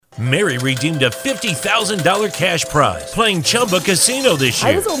Mary redeemed a $50,000 cash prize playing Chumba Casino this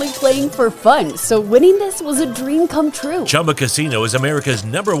year. I was only playing for fun, so winning this was a dream come true. Chumba Casino is America's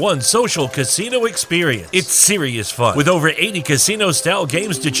 #1 social casino experience. It's serious fun. With over 80 casino-style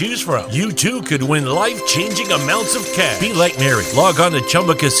games to choose from, you too could win life-changing amounts of cash. Be like Mary. Log on to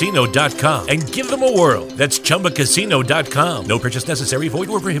ChumbaCasino.com and give them a whirl. That's ChumbaCasino.com. No purchase necessary. Void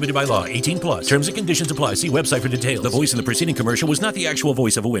where prohibited by law. 18 plus. Terms and conditions apply. See website for details. The voice in the preceding commercial was not the actual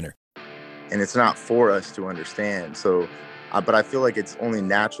voice of a winner. And it's not for us to understand. So, but I feel like it's only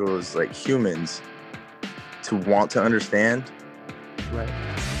natural as like humans to want to understand. Right.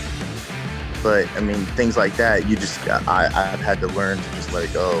 But I mean, things like that, I've had to learn to just let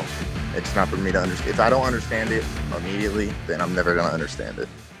it go. It's not for me to understand. If I don't understand it immediately, then I'm never going to understand it.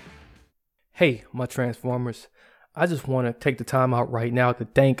 Hey, my Transformers. I just want to take the time out right now to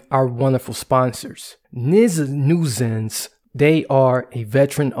thank our wonderful sponsors. Niz Newzens. They are a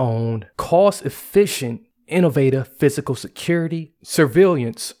veteran-owned, cost-efficient, innovative physical security,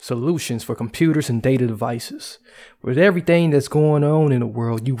 surveillance solutions for computers and data devices. With everything that's going on in the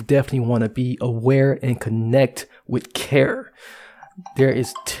world, you definitely want to be aware and connect with care. There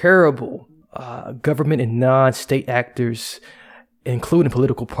is terrible government and non-state actors, including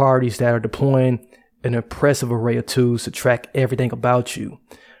political parties, that are deploying an impressive array of tools to track everything about you.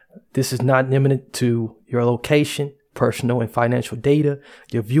 This is not limited to your location, personal and financial data,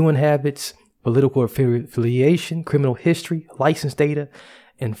 your viewing habits, political affiliation, criminal history, license data,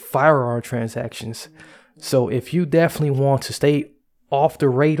 and firearm transactions. So if you definitely want to stay off the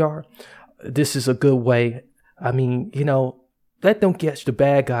radar, this is a good way. I mean, let them catch the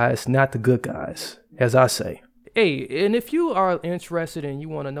bad guys, not the good guys, as I say. Hey, and if you are interested and you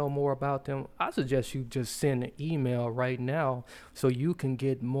want to know more about them, I suggest you just send an email right now so you can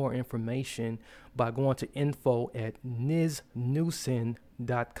get more information by going to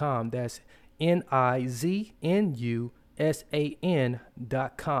info@niznewsan.com. That's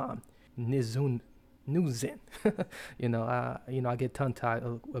NIZNUSAN.com. Newzen. I get tongue tied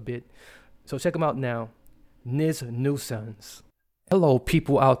a bit. So check them out now. Niz Newsans. Hello,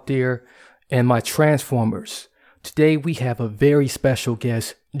 people out there and my Transformers. Today we have a very special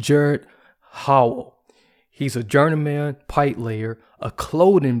guest, Jared Howell. He's a journeyman pipe layer, a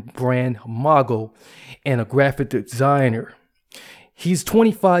clothing brand mogul, and a graphic designer. He's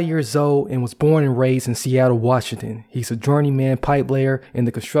 25 years old and was born and raised in Seattle, Washington. He's a journeyman pipe layer in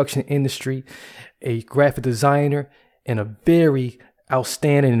the construction industry, a graphic designer, and a very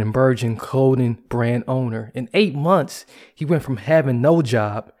outstanding and emerging clothing brand owner. In 8 months, he went from having no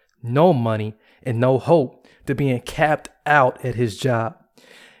job, no money, and no hope to being capped out at his job.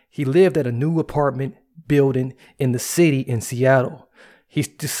 He lived at a new apartment building in the city in Seattle. He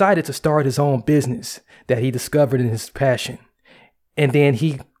decided to start his own business that he discovered in his passion. And then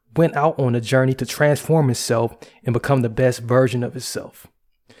he went out on a journey to transform himself and become the best version of himself.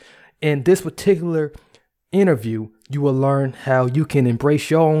 In this particular interview, you will learn how you can embrace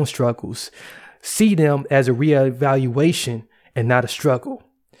your own struggles, see them as a reevaluation and not a struggle.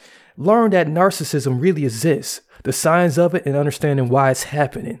 Learn that narcissism really exists, the signs of it, and understanding why it's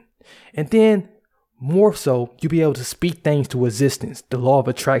happening. And then, more so, you'll be able to speak things to existence. The law of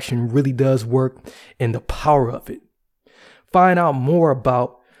attraction really does work, and the power of it. Find out more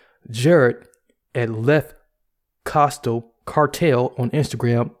about Jared at Left Costal Cartel on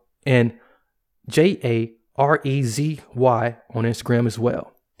Instagram and JAREZY on Instagram as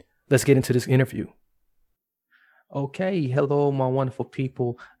well. Let's get into this interview. Okay, hello, my wonderful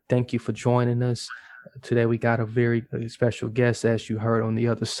people. Thank you for joining us. Today we got a very special guest, as you heard on the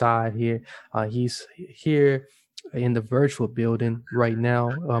other side here. He's here in the virtual building right now.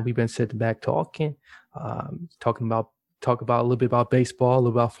 We've been sitting back talking about a little bit about baseball, a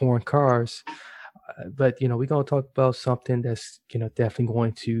little about foreign cars. But we're gonna talk about something that's definitely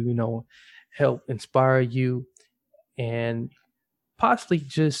going to help inspire you and possibly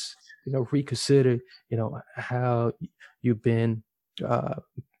just reconsider how you've been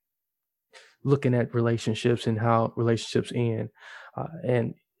looking at relationships and how relationships end,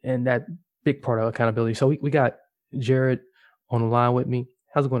 and that big part of accountability. So we got Jared on the line with me.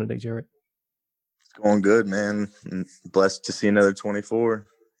 How's it going today, Jared? It's going good, man. I'm blessed to see another 24.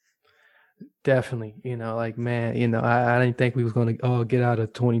 Definitely. I didn't think we was going to get out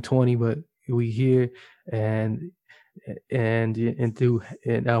of 2020, but we here, and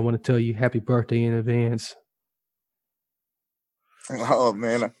I want to tell you happy birthday in advance. Oh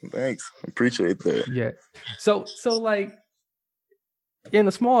man, thanks. Appreciate that. Yeah. So like in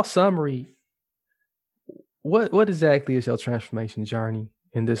a small summary, what exactly is your transformation journey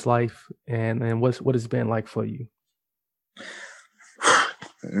in this life, and what it's been like for you?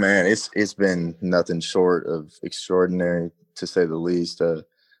 Man, it's been nothing short of extraordinary, to say the least.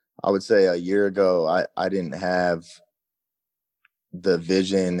 I would say a year ago, I didn't have the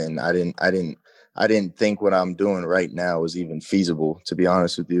vision, and I didn't think what I'm doing right now was even feasible, to be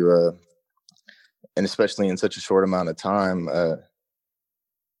honest with you. And especially in such a short amount of time,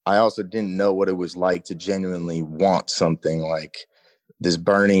 I also didn't know what it was like to genuinely want something, like this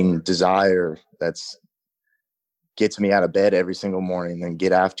burning desire that's gets me out of bed every single morning and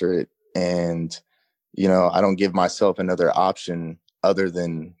get after it. And, I don't give myself another option other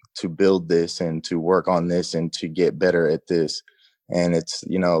than to build this and to work on this and to get better at this. And it's,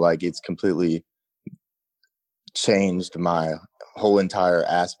 like it's completely changed my whole entire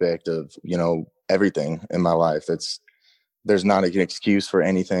aspect of, everything in my life. There's not an excuse for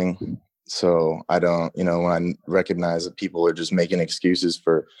anything. So I don't, when I recognize that people are just making excuses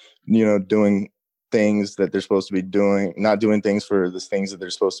for, doing things that they're supposed to be doing, not doing things for the things that they're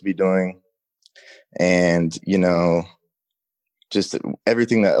supposed to be doing. And, just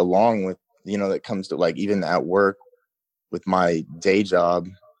everything that along with, that comes to, like, even at work with my day job,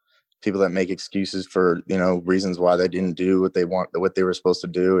 people that make excuses for, reasons why they didn't do what they were supposed to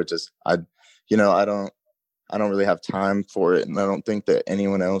do. It just, I don't really have time for it. And I don't think that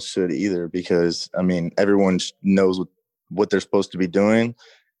anyone else should either, because I mean, everyone knows what they're supposed to be doing,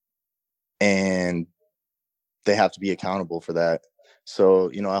 and they have to be accountable for that. So,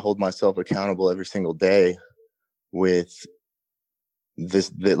 I hold myself accountable every single day with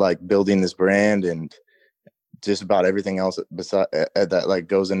like building this brand and just about everything else that like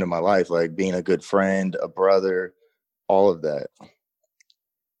goes into my life, like being a good friend, a brother, all of that.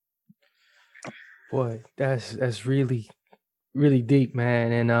 Boy, that's really really deep,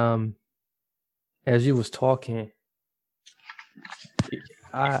 man. And as you was talking,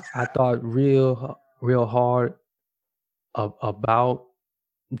 I thought real hard about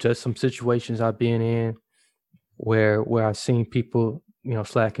just some situations I've been in where I've seen people,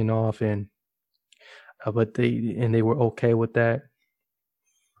 slacking off, and but they were okay with that.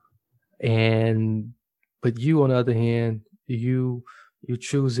 And but you, on the other hand, you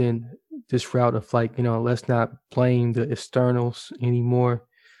choosing this route of, like, let's not blame the externals anymore.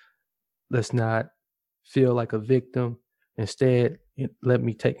 Let's not feel like a victim. Instead, let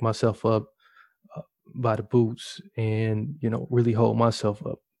me take myself up by the boots and, really hold myself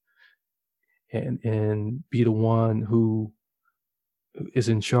up and be the one who is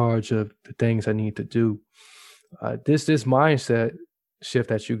in charge of the things I need to do. This mindset shift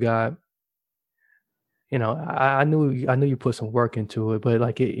that you got, I knew you put some work into it, but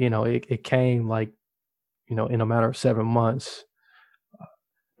like it came, like, in a matter of 7 months.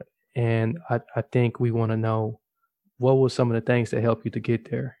 And I think we want to know, what were some of the things that helped you to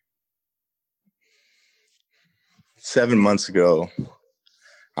get there? 7 months ago,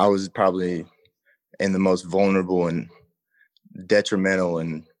 I was probably in the most vulnerable and detrimental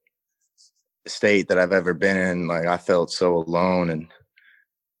and state that I've ever been in. Like, I felt so alone,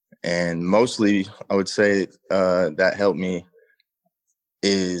 and mostly I would say that helped me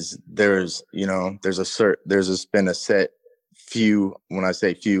is there's been a set few, when I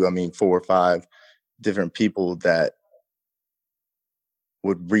say few, I mean 4 or 5 different people that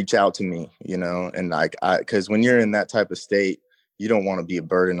would reach out to me, and like, because when you're in that type of state, you don't want to be a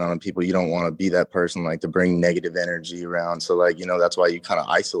burden on people. You don't want to be that person, like, to bring negative energy around. So, like, that's why you kind of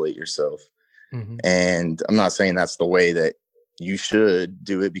isolate yourself. Mm-hmm. And I'm not saying that's the way that you should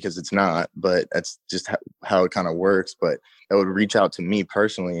do it, because it's not, but that's just how it kind of works. But that would reach out to me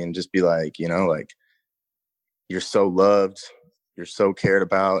personally and just be like, like, you're so loved, you're so cared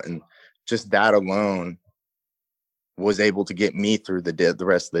about. And just that alone was able to get me through the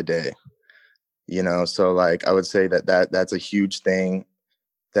rest of the day. So, like, I would say that's a huge thing,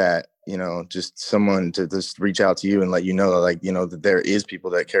 that, just someone to just reach out to you and let you know, like, that there is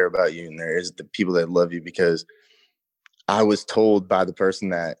people that care about you, and there is the people that love you. Because I was told by the person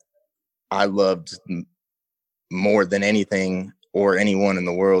that I loved more than anything or anyone in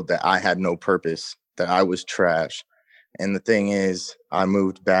the world that I had no purpose, that I was trash. And the thing is, I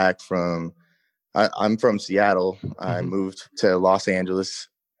moved back I'm from Seattle. I moved to Los Angeles.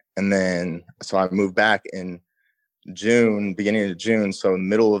 And then, so I moved back in June, beginning of June. So in the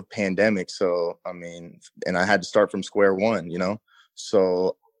middle of pandemic. So, I mean, and I had to start from square one,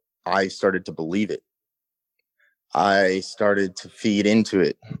 so I started to believe it. I started to feed into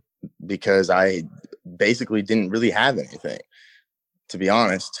it, because I basically didn't really have anything, to be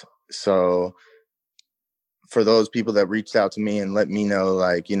honest. So for those people that reached out to me and let me know,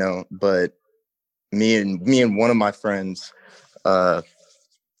 like, but me and one of my friends,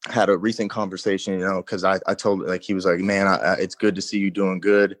 had a recent conversation, you know, because I told, like, he was like, man, it's good to see you doing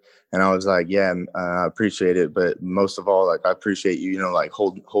good. And I was like, yeah, I appreciate it. But most of all, like, I appreciate you, you know, like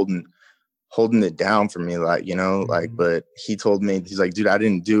holding it down for me, like, you know, like, but he told me, he's like, dude, I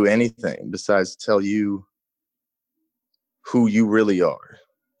didn't do anything besides tell you who you really are.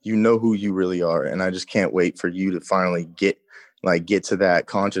 You know who you really are. And I just can't wait for you to finally get to that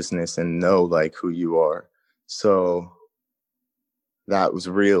consciousness and know, like, who you are. So that was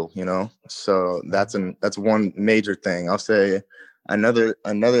real, you know? So that's one major thing. I'll say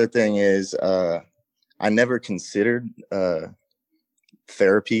another thing is, I never considered,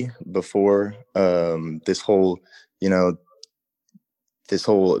 therapy before, this whole, you know, this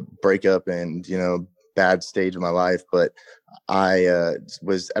whole breakup and, you know, bad stage of my life. But I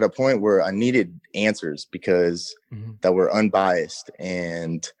was at a point where I needed answers because that were unbiased,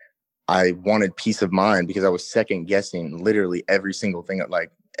 and I wanted peace of mind because I was second guessing literally every single thing, like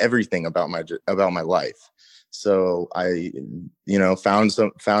everything about my life. So I, you know, found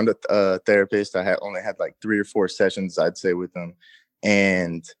a therapist. I only had like 3 or 4 sessions, I'd say, with them,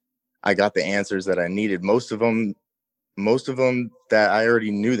 and I got the answers that I needed. Most of them that I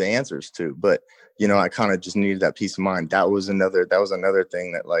already knew the answers to, but, you know, I kind of just needed that peace of mind. That was another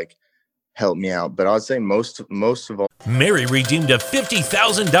thing that, like, helped me out. But I'd say most of all, Mary redeemed a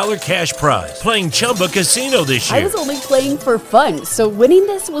 $50,000 cash prize playing Chumba Casino this year. I was only playing for fun, so winning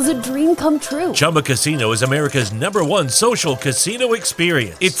this was a dream come true. Chumba Casino is America's #1 social casino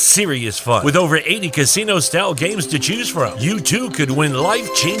experience. It's serious fun. With over 80 casino-style games to choose from, you too could win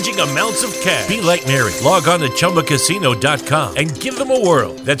life-changing amounts of cash. Be like Mary. Log on to ChumbaCasino.com and give them a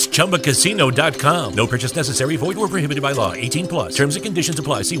whirl. That's ChumbaCasino.com. No purchase necessary. Void or prohibited by law. 18 plus. Terms and conditions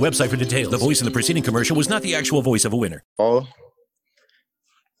apply. See website for details. The voice in the preceding commercial was not the actual voice of a winner.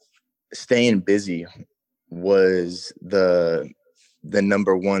 Staying busy was the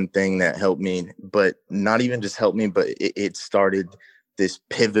 #1 thing that helped me, but not even just helped me, but it started this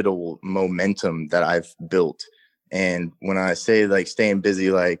pivotal momentum that I've built. And when I say, like, staying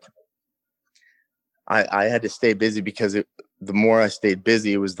busy, like, I had to stay busy because the more I stayed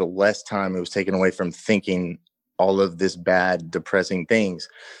busy, it was the less time it was taken away from thinking all of this bad, depressing things.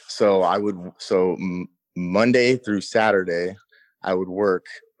 So Monday through Saturday, I would work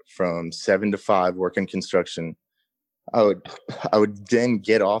from 7 to 5, work in construction. I would then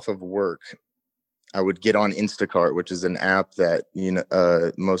get off of work. I would get on Instacart, which is an app that, you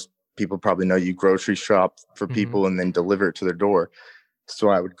know, most people probably know. You grocery shop for people and then deliver it to their door. So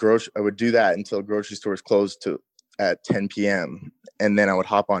I would do that until grocery stores closed at 10 p.m. And then I would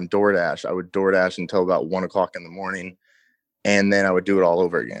hop on DoorDash. I would DoorDash until about 1 o'clock in the morning, and then I would do it all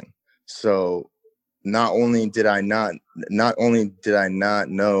over again. So not only did I not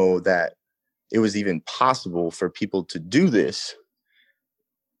know that it was even possible for people to do this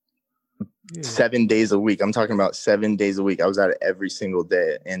 7 days a week. I'm talking about 7 days a week. I was at it every single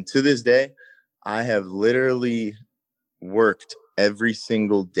day. And to this day, I have literally worked every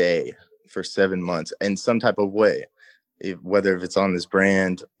single day for 7 months in some type of way, whether if it's on this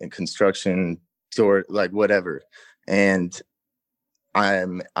brand in construction or like whatever. And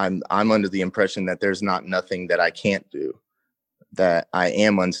I'm under the impression that there's nothing that I can't do, that I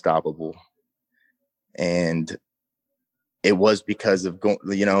am unstoppable. And it was because of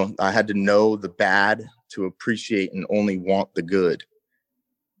you know, I had to know the bad to appreciate and only want the good.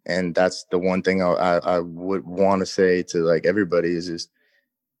 And that's the one thing I would want to say to, like, everybody is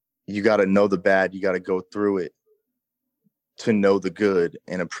you got to know the bad. You got to go through it to know the good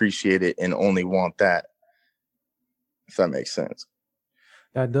and appreciate it and only want that. If that makes sense.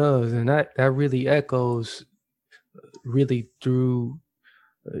 That does, and that really echoes really through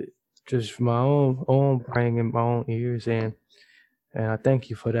just my own brain and my own ears, and I thank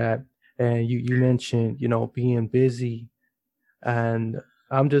you for that. And you mentioned, you know, being busy, and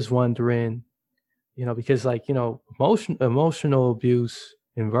I'm just wondering, you know, because, like, you know, emotional abuse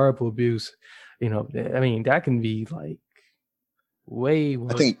and verbal abuse, you know, I mean, that can be like way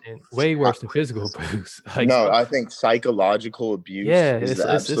worse than physical abuse. Like, no, I think psychological abuse is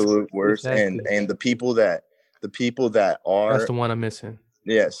the absolute worst. Exactly. And the people that are, that's the one I'm missing.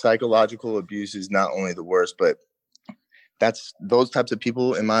 Yeah, psychological abuse is not only the worst, but those types of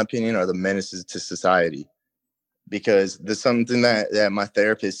people, in my opinion, are the menaces to society. Because there's something that my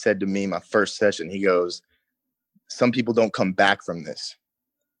therapist said to me my first session. He goes, some people don't come back from this.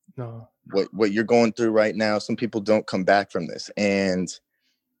 No. What you're going through right now, some people don't come back from this, and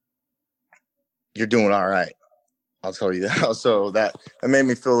you're doing all right. I'll tell you that. So that made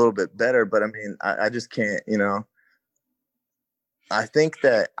me feel a little bit better. But I mean, I just can't, you know, I think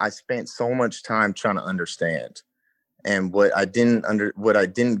that I spent so much time trying to understand. And what I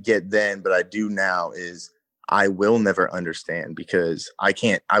didn't get then, but I do now, is I will never understand, because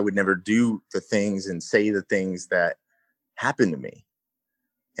I would never do the things and say the things that happen to me.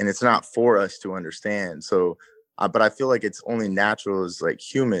 And it's not for us to understand. So, but I feel like it's only natural as like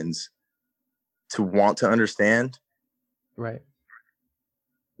humans to want to understand. Right.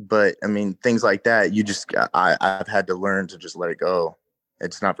 But I mean, things like that, I've had to learn to just let it go.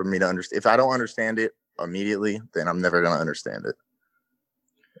 It's not for me to understand. If I don't understand it immediately, then I'm never going to understand it.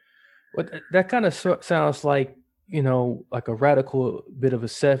 But that kind of sounds like, like a radical bit of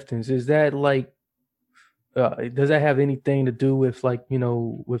acceptance. Is that like, does that have anything to do with like,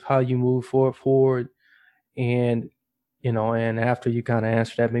 with how you move forward? And, and after you kind of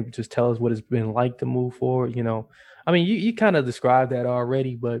answer that, maybe just tell us what it's been like to move forward. I mean, you kind of described that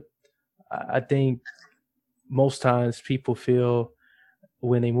already, but I think most times people feel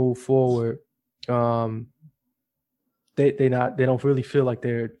when they move forward, they don't really feel like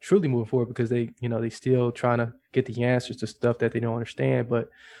they're truly moving forward, because they still trying to get the answers to stuff that they don't understand. But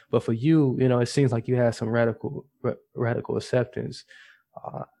for you, it seems like you had some radical acceptance.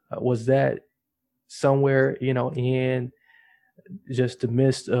 Was that somewhere, in just the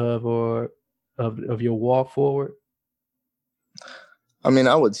midst of your walk forward? I mean,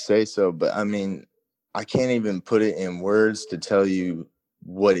 I would say so, but I mean, I can't even put it in words to tell you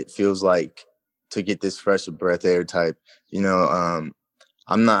what it feels like to get this fresh of breath air type. I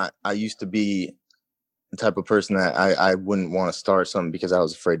used to be the type of person that I wouldn't want to start something because I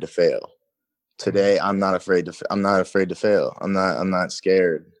was afraid to fail. Today, I'm not afraid to fail. I'm not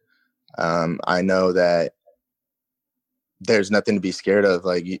scared. I know that there's nothing to be scared of.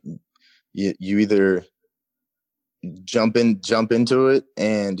 Like you either jump into it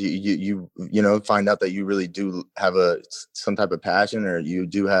and you find out that you really do have some type of passion, or you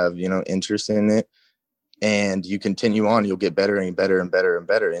do have interest in it, and you continue on, you'll get better and better and better and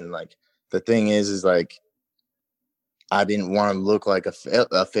better. And like the thing is like, I didn't want to look like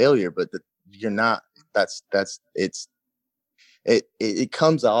a failure, but you're not. It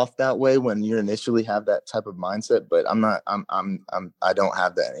comes off that way when you initially have that type of mindset, but I don't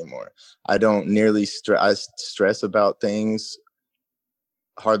have that anymore. I don't nearly stress about things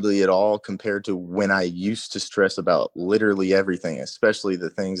hardly at all compared to when I used to stress about literally everything, especially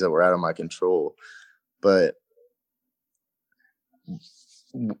the things that were out of my control. But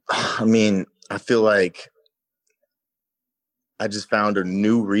I mean, I feel like I just found a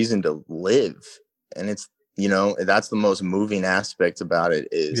new reason to live, and it's, that's the most moving aspect about it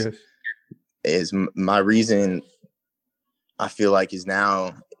is my reason, I feel like, is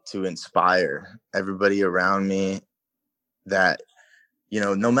now to inspire everybody around me that,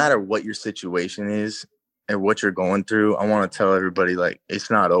 no matter what your situation is and what you're going through, I want to tell everybody, like,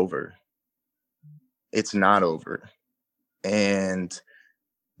 it's not over. It's not over. And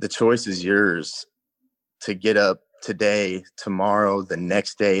the choice is yours to get up today, tomorrow, the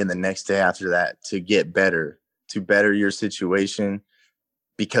next day, and the next day after that, to get better, to better your situation,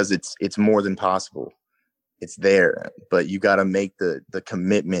 because it's more than possible. It's there, but you got to make the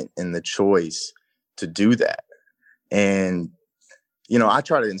commitment and the choice to do that. And, I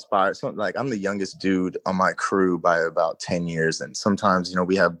try to inspire something. Like, I'm the youngest dude on my crew by about 10 years. And sometimes,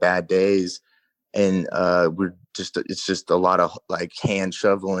 we have bad days, and it's just a lot of like hand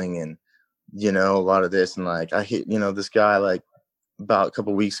shoveling and, a lot of this. And like, I hit, this guy, like, about a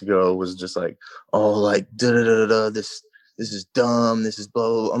couple of weeks ago was just like, oh, like, this is dumb. This is blah,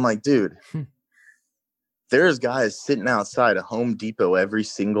 blah, blah. I'm like, dude, there's guys sitting outside of Home Depot every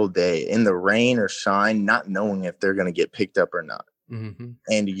single day in the rain or shine, not knowing if they're going to get picked up or not. Mm-hmm.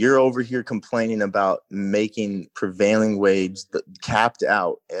 And you're over here complaining about making prevailing wage capped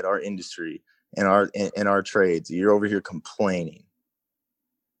out at our industry and our trades. You're over here complaining.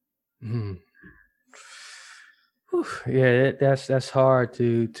 Mm. Yeah, that's hard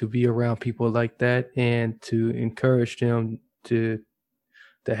to be around people like that, and to encourage them to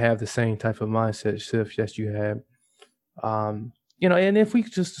have the same type of mindset shift that you have. And if we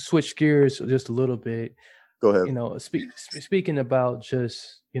just switch gears just a little bit, go ahead. Speaking about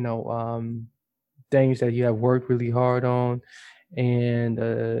just things that you have worked really hard on, and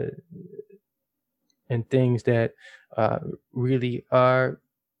things that really are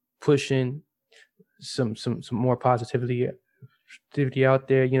pushing some more positivity out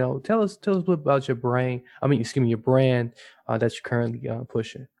there. Tell us a little bit about your brand that you're currently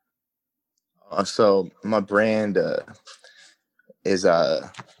pushing. So my brand is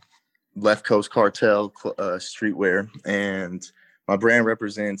Left Coast Cartel streetwear, and my brand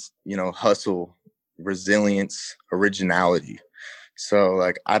represents hustle, resilience, originality. So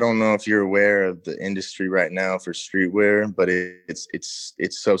like, I don't know if you're aware of the industry right now for streetwear, but it's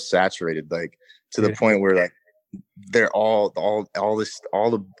so saturated, like to the Yeah. point where like they're all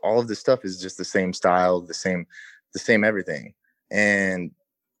of this stuff is just the same style, the same everything. And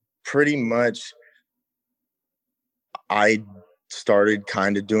pretty much I started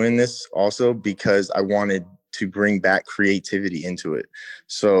kind of doing this also because I wanted to bring back creativity into it.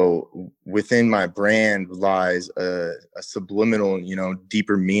 So within my brand lies a subliminal,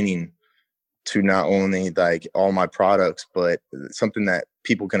 deeper meaning to not only like all my products, but something that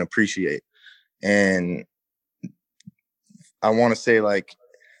people can appreciate. And I want to say like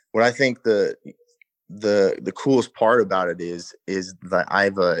what I think the coolest part about it is that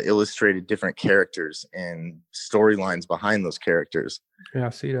I've illustrated different characters and storylines behind those characters, Yeah,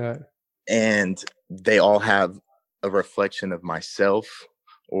 I see that. and they all have a reflection of myself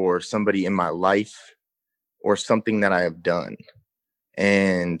or somebody in my life or something that I have done.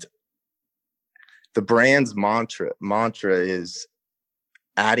 And the brand's mantra is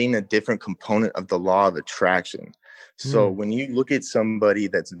adding a different component of the law of attraction. So when you look at somebody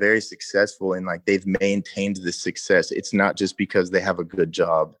that's very successful and like they've maintained this success, it's not just because they have a good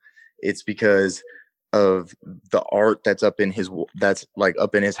job. It's because of the art that's up in his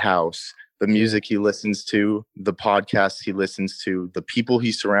house, the music he listens to, the podcasts he listens to, the people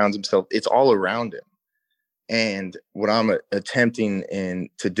he surrounds himself. It's all around him. And what I'm attempting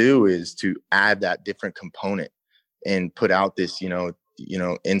to do is to add that different component and put out this,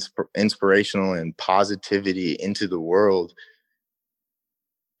 inspirational and positivity into the world,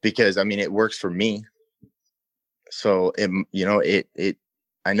 because I mean it works for me. So I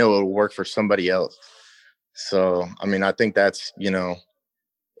know it'll work for somebody else. So I mean, I think that's,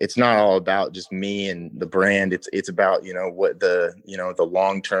 it's not all about just me and the brand. It's about, what the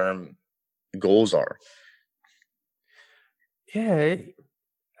long-term goals are. Yeah,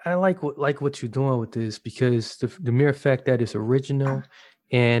 I like what you're doing with this, because the mere fact that it's original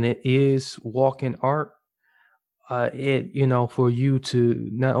and it is walking art, for you to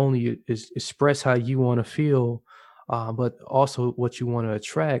not only express how you want to feel, but also what you want to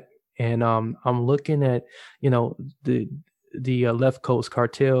attract. And I'm looking at, the Left Coast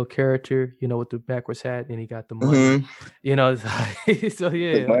Cartel character, with the backwards hat, and he got the money. Mhm. It's like, so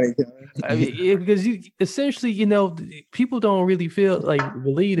yeah. The money. I mean, because you essentially, people don't really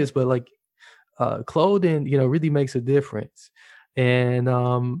believe this, but like clothing, really makes a difference.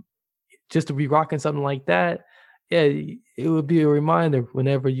 And just to be rocking something like that, yeah, it would be a reminder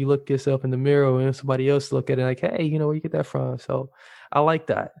whenever you look yourself in the mirror and somebody else look at it like, hey, where you get that from? So I like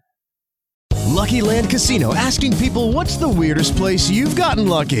that. Lucky Land Casino, asking people, what's the weirdest place you've gotten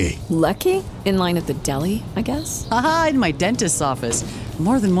lucky? Lucky? In line at the deli, I guess? Aha, in my dentist's office.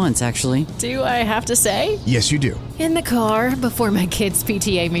 More than once, actually. Do I have to say? Yes, you do. In the car before my kids'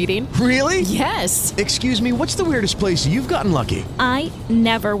 PTA meeting. Really? Yes. Excuse me, what's the weirdest place you've gotten lucky? I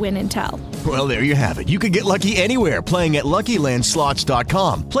never win and tell. Well, there you have it. You can get lucky anywhere, playing at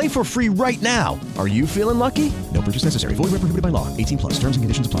LuckyLandSlots.com. Play for free right now. Are you feeling lucky? No purchase necessary. Void where prohibited by law. 18+. Terms and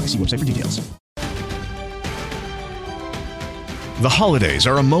conditions apply. See website for details. The holidays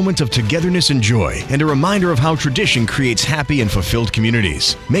are a moment of togetherness and joy, and a reminder of how tradition creates happy and fulfilled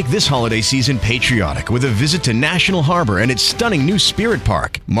communities. Make this holiday season patriotic with a visit to National Harbor and its stunning new Spirit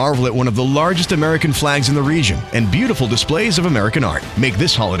Park. Marvel at one of the largest American flags in the region and beautiful displays of American art. Make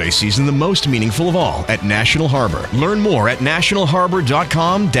this holiday season the most meaningful of all at National Harbor. Learn more at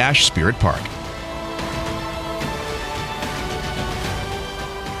nationalharbor.com/Spirit Park.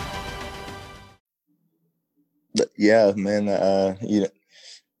 Yeah, man.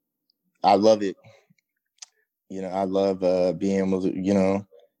 I love it. I love being able to,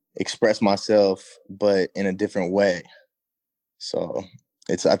 express myself, but in a different way. So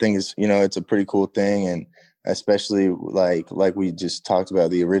I think it's, it's a pretty cool thing. And especially like we just talked about,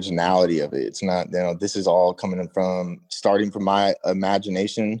 the originality of it. It's not, this is all starting from my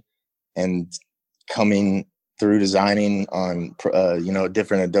imagination and coming through designing on,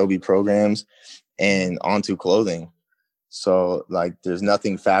 different Adobe programs and onto clothing. So like there's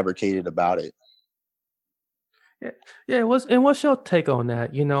nothing fabricated about it. Yeah. What's your take on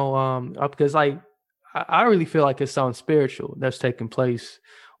that? Because I really feel like it's something spiritual that's taking place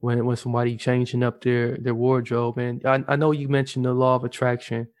when somebody changing up their wardrobe. And I know you mentioned the law of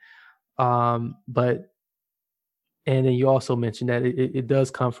attraction, but and then you also mentioned that it does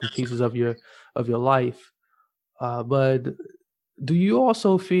come from pieces of your life. But do you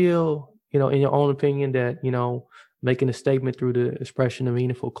also feel, in your own opinion, that, making a statement through the expression of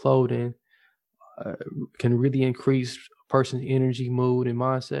meaningful clothing can really increase a person's energy, mood, and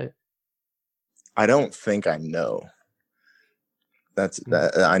mindset? I don't think I know.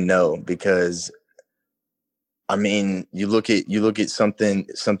 That I know, because I mean, you look at something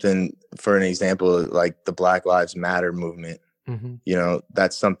for an example, like the Black Lives Matter movement. Mm-hmm. You know,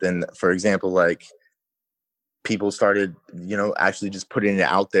 that's something, for example, like people started, you know, actually just putting it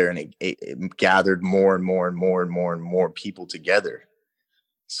out there, and it gathered more and more and more and more and more people together.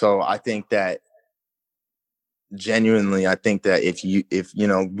 So I think that genuinely, I think that if you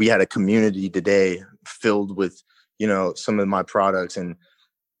know, we had a community today filled with, you know, some of my products, and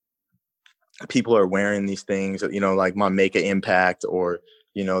people are wearing these things, you know, like my Make an Impact, or,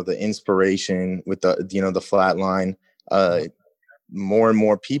 you know, the inspiration with the, you know, the flat line, more and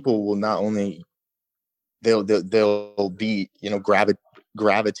more people will not only they'll be, you know,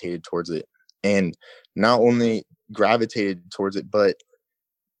 gravitated towards it, and not only gravitated towards it, but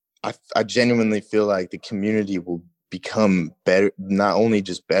I genuinely feel like the community will become better, not only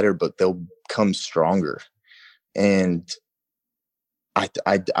just better, but they'll become stronger. And I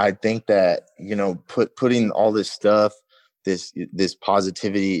think that, you know, putting all this stuff, this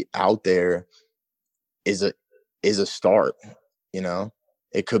positivity out there is a start. You know,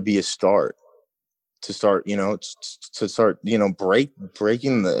 it could be a start to start, you know, to start, you know,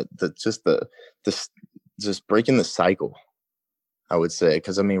 breaking the just breaking the cycle, I would say.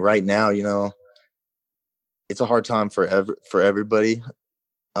 Because I mean, right now, you know, it's a hard time for everybody,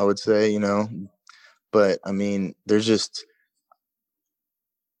 I would say, you know. But I mean, there's just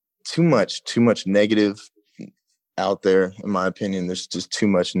too much negative out there, in my opinion. There's just too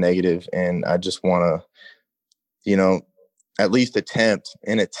much negative, and I just want to, you know, at least attempt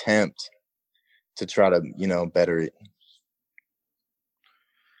to try to, you know, better it.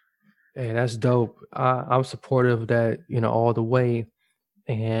 Hey, that's dope. I'm supportive of that, you know, all the way.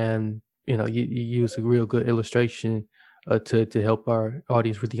 And, you know, you use a real good illustration to help our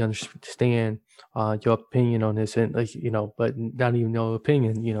audience really understand your opinion on this. And, you know, but not even your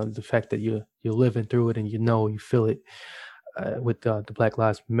opinion, you know, the fact that you're living through it, and, you know, you feel it with the Black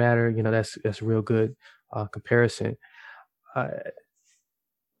Lives Matter, you know, that's a real good comparison.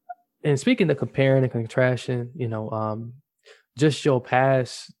 And speaking of comparing and contrasting, you know, just your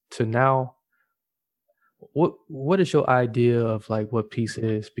past to now, what is your idea of like what peace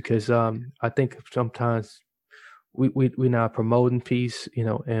is? Because I think sometimes we're not promoting peace, you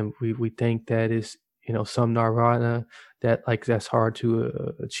know, and we think that is, you know, some nirvana that like that's hard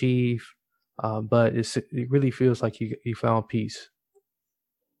to achieve, but it really feels like you found peace.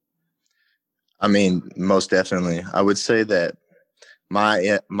 I mean, most definitely, I would say that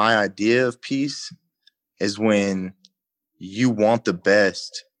my idea of peace is when you want the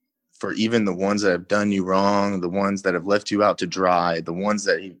best for even the ones that have done you wrong, the ones that have left you out to dry, the ones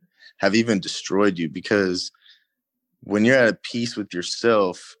that have even destroyed you. Because when you're at peace with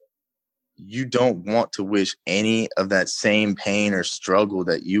yourself, you don't want to wish any of that same pain or struggle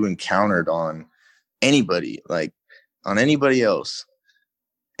that you encountered on anybody, like on anybody else.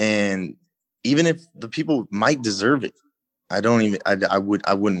 And even if the people might deserve it, I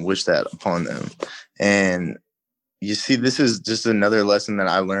wouldn't wish that upon them. And you see, this is just another lesson that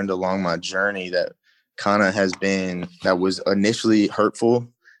I learned along my journey that kind of has been, that was initially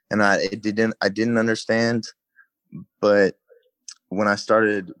hurtful, and I didn't understand. But when I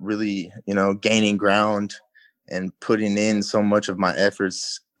started really, you know, gaining ground and putting in so much of my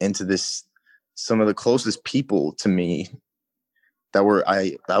efforts into this, some of the closest people to me that were,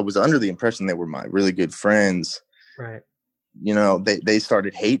 I was under the impression they were my really good friends. Right. You know, they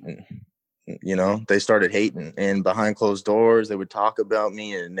started hating. You know, they started hating, and behind closed doors, they would talk about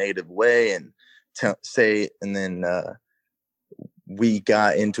me in a negative way and say, and then we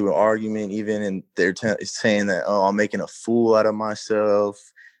got into an argument even, and they're saying that, oh, I'm making a fool out of myself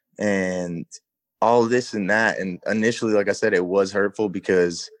and all this and that. And initially, like I said, it was hurtful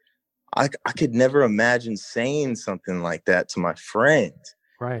because I could never imagine saying something like that to my friend.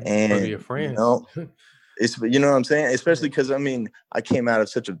 Right. And, your friends. you know, it's, you know what I'm saying? Especially because, I mean, I came out of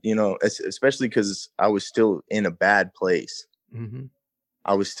such a, you know, especially because I was still in a bad place. Mm-hmm.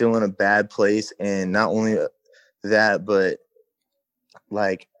 I was still in a bad place. And not only that, but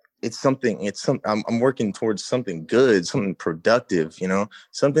like, I'm working towards something good, something productive, you know,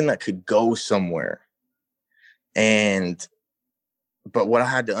 something that could go somewhere. But what I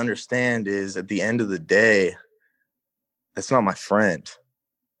had to understand is, at the end of the day, that's not my friend.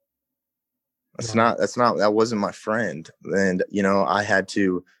 That wasn't my friend. And, you know, I had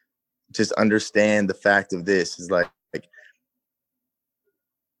to just understand the fact of this is like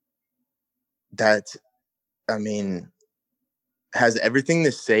that, I mean, has everything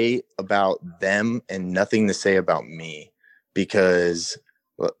to say about them and nothing to say about me. Because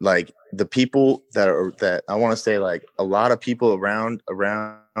like the people that I want to say, like a lot of people around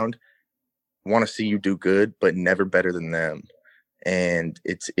want to see you do good, but never better than them. And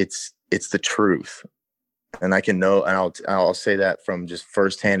it's the truth. And I can know, and I'll say that from just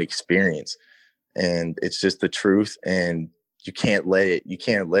firsthand experience. And it's just the truth. And you can't let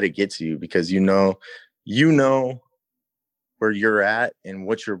it get to you, because you know where you're at and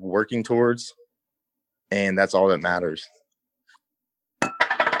what you're working towards. And that's all that matters.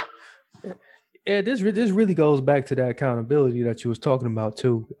 Yeah, this really goes back to that accountability that you was talking about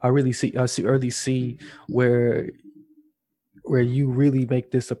too. I really see where you really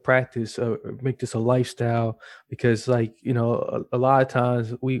make this a practice, make this a lifestyle, because like, you know, a lot of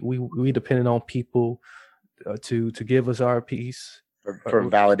times we dependent on people to give us our piece for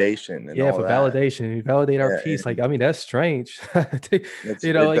validation. And yeah, all for that. validation, validate our piece. Like, I mean, that's strange.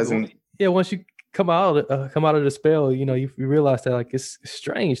 You know, like, yeah, once you come out of the spell, you know, you realize that, like, it's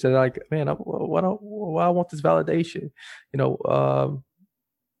strange that, like, man, why I want this validation, you know.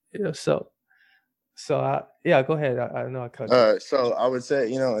 Yeah, so go ahead. I know I cut you. So I would say,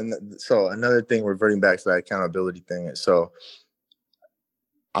 you know, and so another thing, reverting back to that accountability thing. So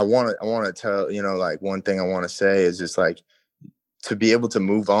I want to tell, you know, like, one thing I want to say is just like, to be able to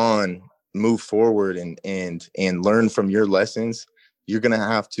move forward and learn from your lessons, you're going to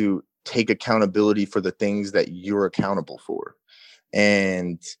have to take accountability for the things that you're accountable for.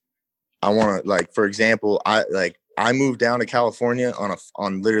 And I want to, like, for example, I moved down to California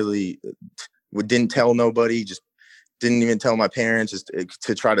on literally, didn't tell nobody, just didn't even tell my parents, just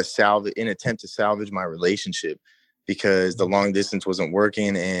to try to attempt to salvage my relationship, because the long distance wasn't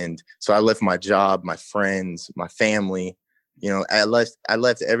working. And so I left my job, my friends, my family, you know, I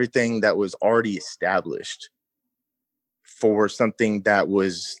left everything that was already established for something that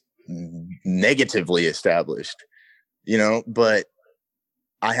was negatively established, you know. But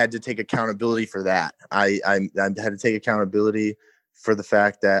I had to take accountability for that. I had to take accountability for the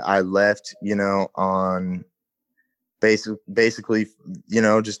fact that I left, you know, on basically, you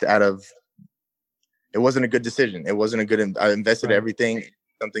know, just out of, it wasn't a good decision. It wasn't a good, I invested everything,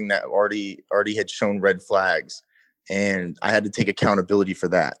 something that already had shown red flags, and I had to take accountability for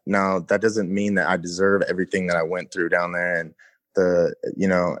that. Now, that doesn't mean that I deserve everything that I went through down there, and you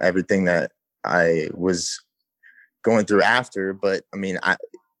know, everything that I was going through after. But I mean,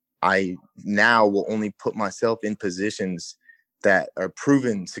 I now will only put myself in positions that are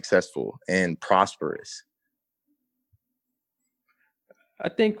proven successful and prosperous. I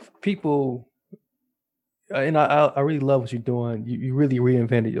think people, and I really love what you're doing. You really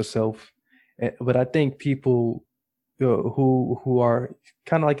reinvented yourself. But I think people who are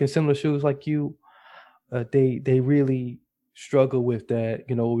kind of like in similar shoes like you, they really struggle with that.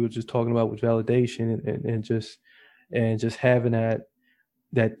 You know, we were just talking about with validation and just having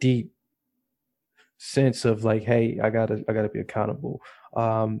that deep sense of like, hey, I gotta be accountable,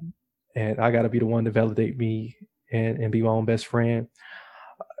 and I gotta be the one to validate me and be my own best friend.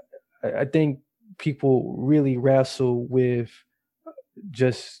 I think people really wrestle with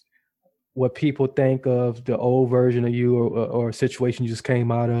just what people think of the old version of you, or a situation you just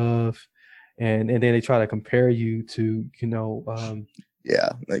came out of, and then they try to compare you to, you know,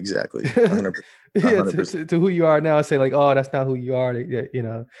 yeah, exactly. 100%. Yeah, to who you are now, and say like, oh, that's not who you are. You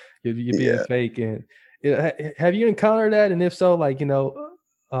know, you're being fake. And have you encountered that? And if so, like, you know,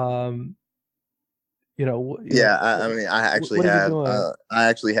 I mean, I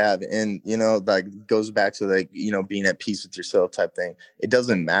actually have, and you know, like, goes back to, like, you know, being at peace with yourself type thing. It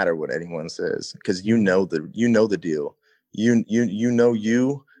doesn't matter what anyone says, because you know the deal. You know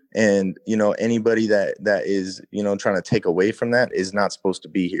you, and you know, anybody that is, you know, trying to take away from that is not supposed to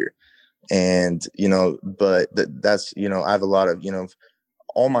be here. And you know, but that's, you know, I have a lot of, you know,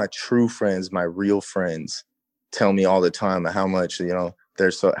 all my true friends, my real friends, tell me all the time how much, you know,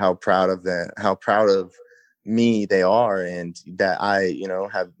 how proud of me they are, and that I, you know,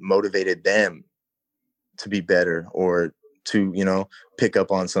 have motivated them to be better, or to, you know, pick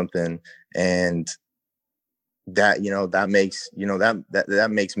up on something. And that, you know, that makes, you know,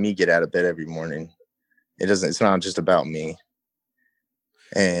 that makes me get out of bed every morning. It's not just about me.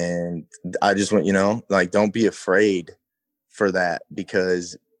 And I just want, you know, like, don't be afraid for that,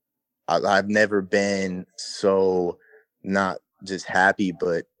 because I've never been so not just happy,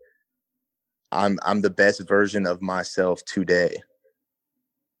 but I'm the best version of myself today.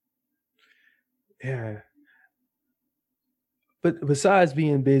 Yeah. But besides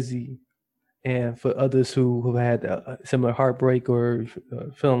being busy, and for others who had a similar heartbreak, or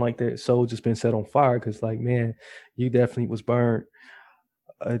feeling like their soul just been set on fire, because, like, man, you definitely was burned.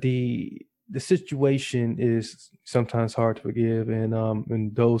 The the situation is sometimes hard to forgive,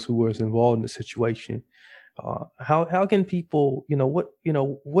 and those who was involved in the situation. How can people,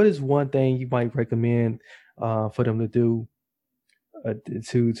 what is one thing you might recommend for them to do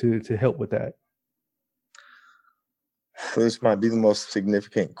to help with that? This might be the most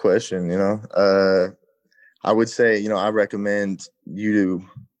significant question, I would say, I recommend you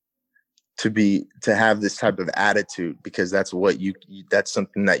to have this type of attitude, because that's what that's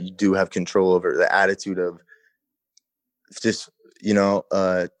something that you do have control over, the attitude of just,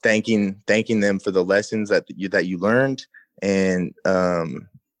 thanking them for the lessons that you learned, and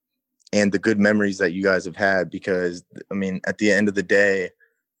the good memories that you guys have had. Because I mean, at the end of the day,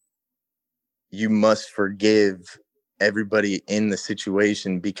 you must forgive everybody in the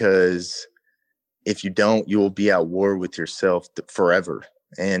situation, because if you don't, you will be at war with yourself forever.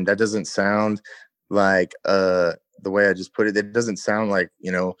 And that doesn't sound like the way I just put it. It doesn't sound like,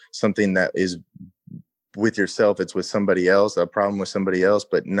 something that is with yourself. It's with somebody else, a problem with somebody else.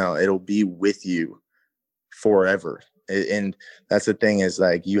 But no, it'll be with you forever. And that's the thing, is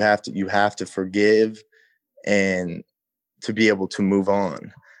like you have to forgive and to be able to move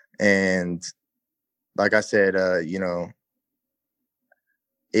on. And like I said,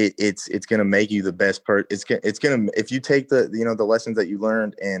 it's gonna make you the best person. It's gonna, if you take the the lessons that you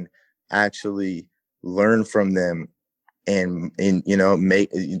learned and actually learn from them, and make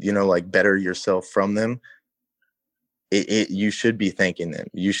like better yourself from them. You should be thanking them.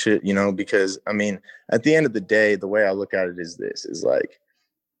 You should, because I mean, at the end of the day, the way I look at it is like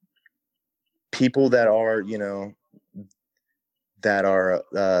people that are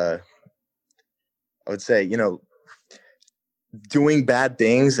I would say, doing bad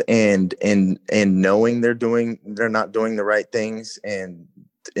things and knowing they're not doing the right things, and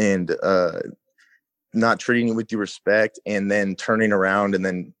not treating you with due respect, and then turning around and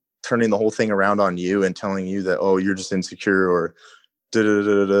then turning the whole thing around on you and telling you that, oh, you're just insecure, or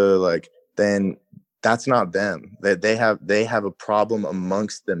like, then that's not them. That they have a problem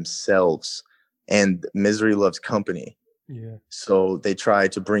amongst themselves, and misery loves company. Yeah. So they try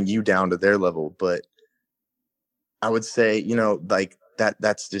to bring you down to their level. But I would say, like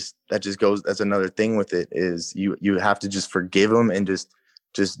that just goes, that's another thing with it, is you have to just forgive them, and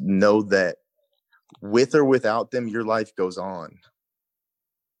just know that with or without them, your life goes on.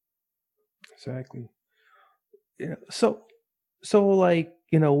 Exactly. Yeah. So like,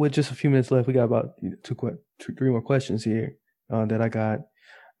 with just a few minutes left, we got about three more questions here that I got.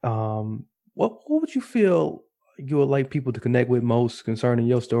 What would you feel you would like people to connect with most concerning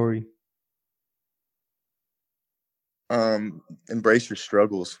your story? Embrace your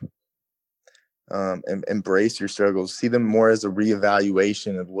struggles. Embrace your struggles. See them more as a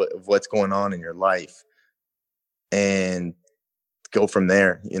reevaluation of what's going on in your life, and go from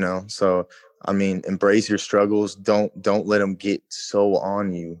there. So I mean, embrace your struggles. Don't let them get so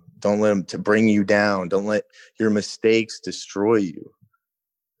on you. Don't let them to bring you down. Don't let your mistakes destroy you.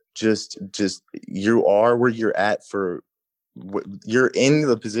 Just you are where you're at you're in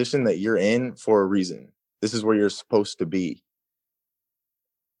the position that you're in for a reason. This is where you're supposed to be.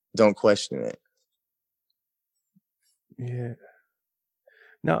 Don't question it. Yeah.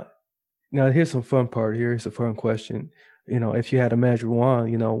 Now here's some fun part. Here's a fun question. If you had a magic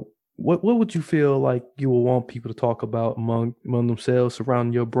wand, what would you feel like you would want people to talk about among themselves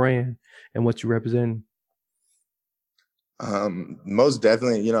surrounding your brand and what you represent? Most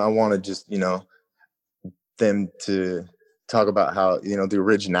definitely, I want to just, them to talk about how, the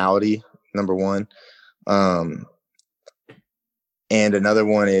originality, number one. And another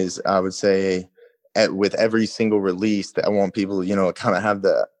one is, I would say, with every single release, that I want people, kind of have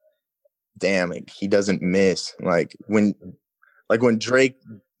the, damn, he doesn't miss. Like when Drake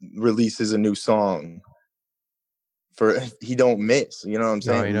releases a new song, he don't miss. You know what I'm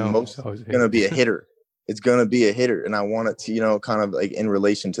saying? Most it's gonna be a hitter. It's gonna be a hitter, and I want it to, kind of like in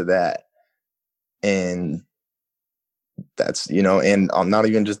relation to that. And that's, and not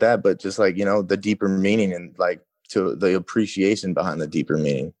even just that, but just like, the deeper meaning, and like to the appreciation behind the deeper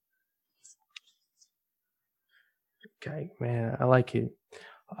meaning. Okay, man, I like it.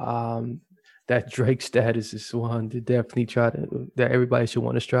 That Drake status is one to definitely that everybody should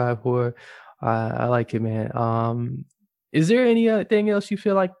want to strive for. I like it, man. Is there anything else you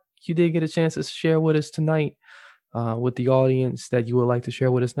feel like you did get a chance to share with us tonight, with the audience, that you would like to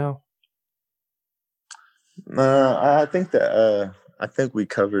share with us now? I think we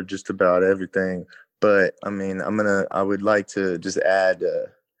covered just about everything. But I mean, I would like to just add,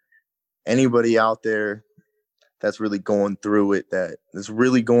 anybody out there that's really going through it,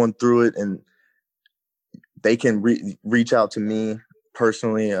 and they can reach out to me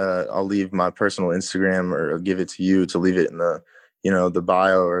personally, I'll leave my personal Instagram or give it to you to leave it in the, the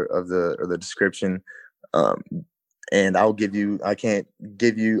bio of the description. And I can't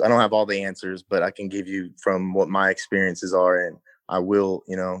give you, I don't have all the answers, but I can give you from what my experiences are, and I will,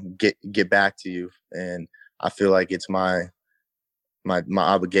 get back to you. And I feel like it's my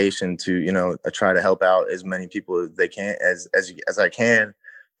obligation to, try to help out as many people as they can, as I can,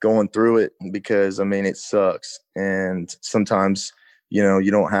 going through it, because I mean, it sucks. And sometimes, you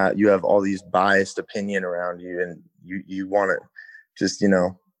have all these biased opinion around you, and you want to just,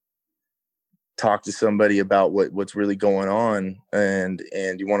 talk to somebody about what's really going on, and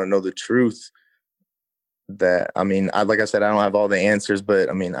you want to know the truth. That, I mean, like I said, I don't have all the answers, but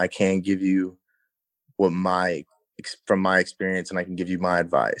I mean, I can give you from my experience, and I can give you my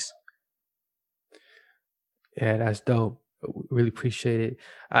advice. Yeah, that's dope. Really appreciate it.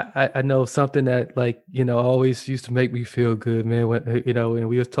 I know something that, like, always used to make me feel good, man, when when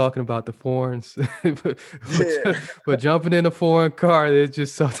we was talking about the foreigns, but jumping in a foreign car, it's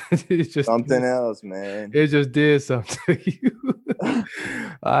just something. It's just something else, man. It just did something to you.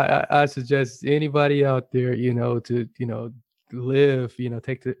 I suggest anybody out there, to live,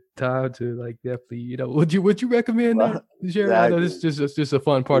 take the time to, like, definitely, would you recommend that, Jared? Exactly. I know this is just a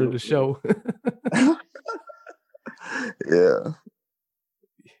fun part of the show. Yeah,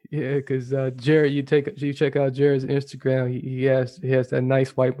 because Jared, you check out Jared's Instagram. He has that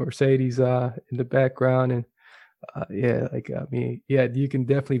nice white Mercedes in the background, and you can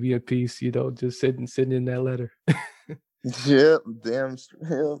definitely be at peace, just sitting in that letter. Yep,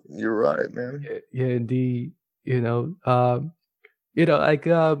 you're right, man. Yeah, indeed. And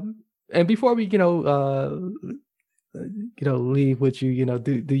before we leave with you,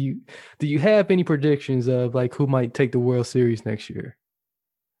 do you have any predictions of, like, who might take the World Series next year?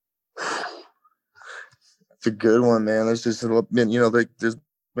 It's a good one, man. There's just been, there's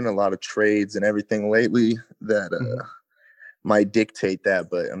been a lot of trades and everything lately that might dictate that.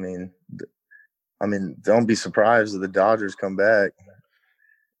 But I mean, don't be surprised if the Dodgers come back.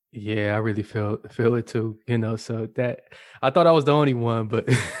 Yeah, I really feel it too. So that, I thought I was the only one, but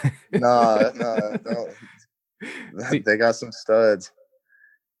no. They got some studs.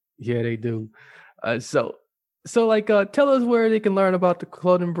 Yeah, they do. So tell us where they can learn about the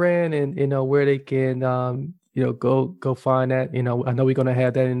clothing brand, and where they can go find that. I know we're gonna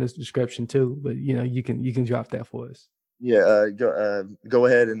have that in the description too, but you can drop that for us. Yeah, go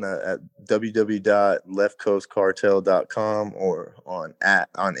ahead and at www.leftcoastcartel.com, or on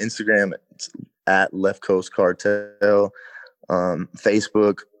Instagram at Left Coast Cartel,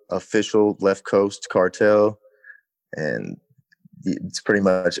 Facebook official Left Coast Cartel, and it's pretty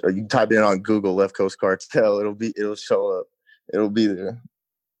much, you can type it in on Google, Left Coast Cartel. It'll show up. It'll be there.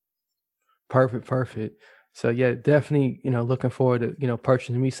 Perfect. So yeah, definitely, looking forward to,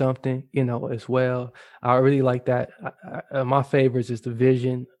 purchasing me something, as well. I really like that. My favorites is the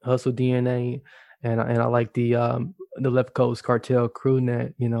Vision, Hustle DNA, and I like the Left Coast Cartel crew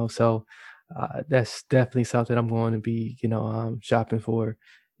net, so that's definitely something I'm going to be, shopping for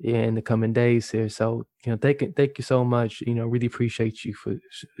in the coming days here. So, thank you so much. Really appreciate you for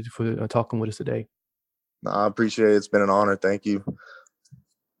talking with us today. I appreciate it. It's been an honor. Thank you.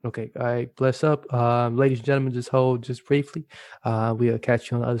 Okay. All right. Bless up. Ladies and gentlemen, just hold just briefly. We'll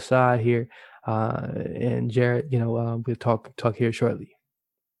catch you on the other side here. And Jared, we'll talk here shortly.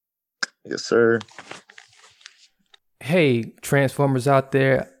 Yes, sir. Hey, Transformers out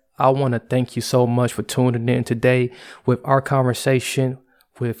there. I want to thank you so much for tuning in today with our conversation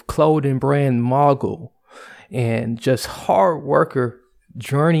with clothing brand Mogul, and just hard worker,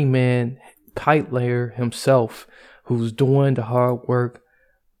 journeyman, pipe layer himself, who's doing the hard work,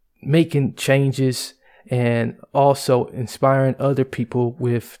 making changes, and also inspiring other people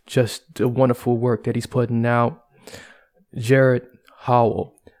with just the wonderful work that he's putting out. Jared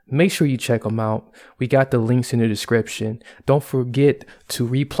Howell. Make sure you check him out. We got the links in the description. Don't forget to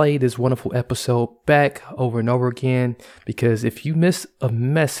replay this wonderful episode back over and over again, because if you miss a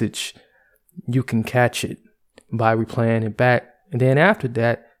message, you can catch it by replaying it back. And then after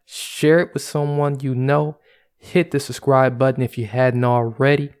that, share it with someone you know. Hit the subscribe button if you hadn't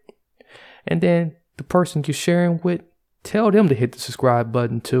already. And then the person you're sharing with, tell them to hit the subscribe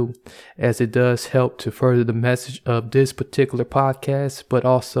button too, as it does help to further the message of this particular podcast, but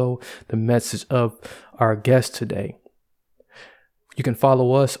also the message of our guest today. You can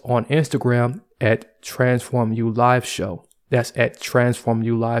follow us on Instagram at Transform You Live Show. That's at Transform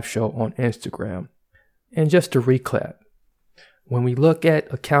You Live Show on Instagram. And just to recap, when we look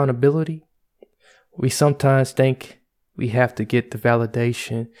at accountability, we sometimes think we have to get the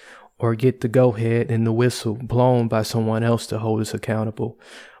validation or get the go-ahead and the whistle blown by someone else to hold us accountable.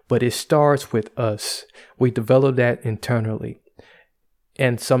 But it starts with us. We develop that internally.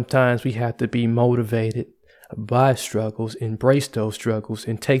 And sometimes we have to be motivated by struggles, embrace those struggles,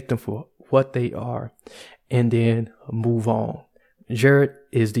 and take them for what they are, and then move on. Jared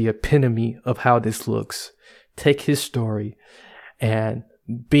is the epitome of how this looks. Take his story and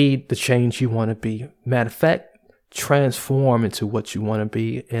be the change you want to be. Matter of fact, transform into what you want to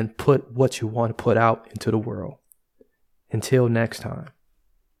be and put what you want to put out into the world. Until next time,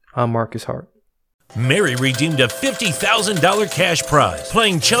 I'm Marcus Hart. Mary redeemed a $50,000 cash prize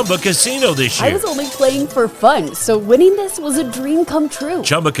playing Chumba Casino this year. I was only playing for fun, so winning this was a dream come true.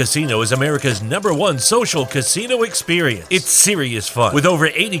 Chumba Casino is America's #1 social casino experience. It's serious fun. With over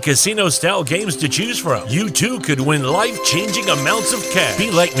 80 casino-style games to choose from, you too could win life-changing amounts of cash.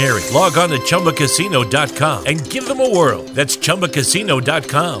 Be like Mary. Log on to ChumbaCasino.com and give them a whirl. That's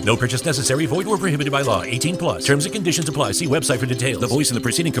ChumbaCasino.com. No purchase necessary. Void where prohibited by law. 18+. Terms and conditions apply. See website for details. The voice in the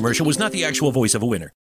preceding commercial was not the actual voice of a winner.